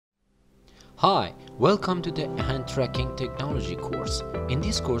Hi, welcome to the hand tracking technology course. In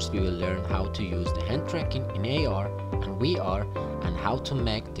this course we will learn how to use the hand tracking in AR and VR and how to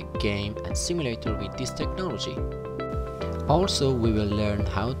make the game and simulator with this technology. Also, we will learn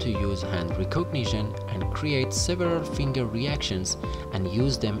how to use hand recognition and create several finger reactions and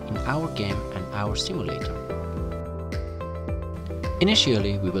use them in our game and our simulator.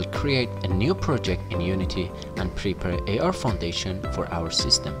 Initially, we will create a new project in Unity and prepare AR foundation for our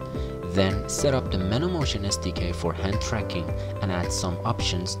system. Then set up the MenuMotion SDK for hand tracking and add some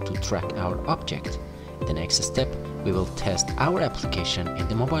options to track our object. The next step, we will test our application in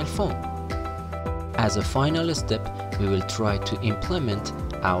the mobile phone. As a final step, we will try to implement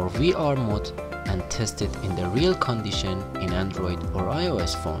our VR mode and test it in the real condition in Android or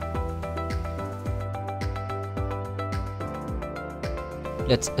iOS phone.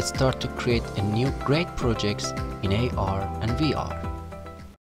 Let's start to create a new great projects in AR and VR.